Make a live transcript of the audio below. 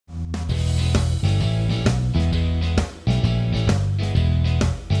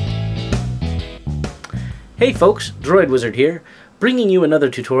Hey folks, Droid Wizard here, bringing you another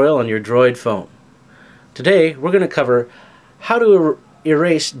tutorial on your Droid phone. Today we're going to cover how to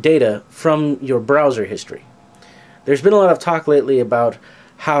erase data from your browser history. There's been a lot of talk lately about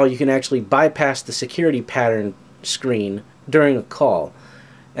how you can actually bypass the security pattern screen during a call,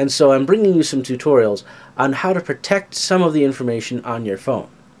 and so I'm bringing you some tutorials on how to protect some of the information on your phone.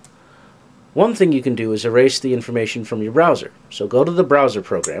 One thing you can do is erase the information from your browser. So go to the browser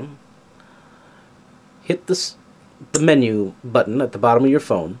program, hit the menu button at the bottom of your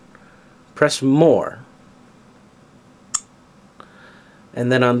phone, press More,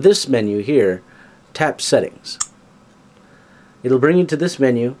 and then on this menu here, tap Settings. It'll bring you to this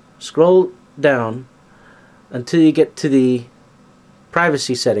menu, scroll down until you get to the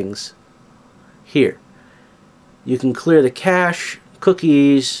privacy settings here. You can clear the cache,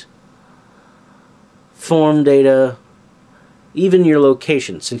 cookies, form data, even your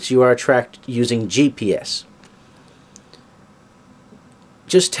location, since you are tracked using GPS.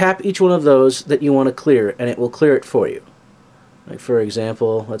 Just tap each one of those that you want to clear and it will clear it for you. Like for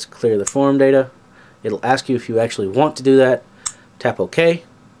example, let's clear the form data. It'll ask you if you actually want to do that. Tap OK.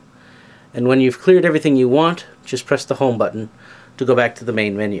 And when you've cleared everything you want, just press the home button to go back to the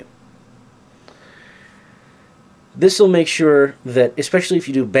main menu. This will make sure that, especially if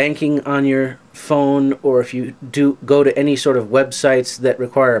you do banking on your phone or if you do go to any sort of websites that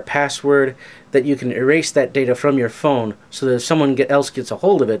require a password, that you can erase that data from your phone so that if someone else gets a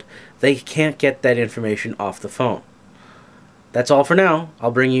hold of it, they can't get that information off the phone. That's all for now.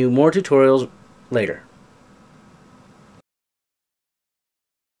 I'll bring you more tutorials later.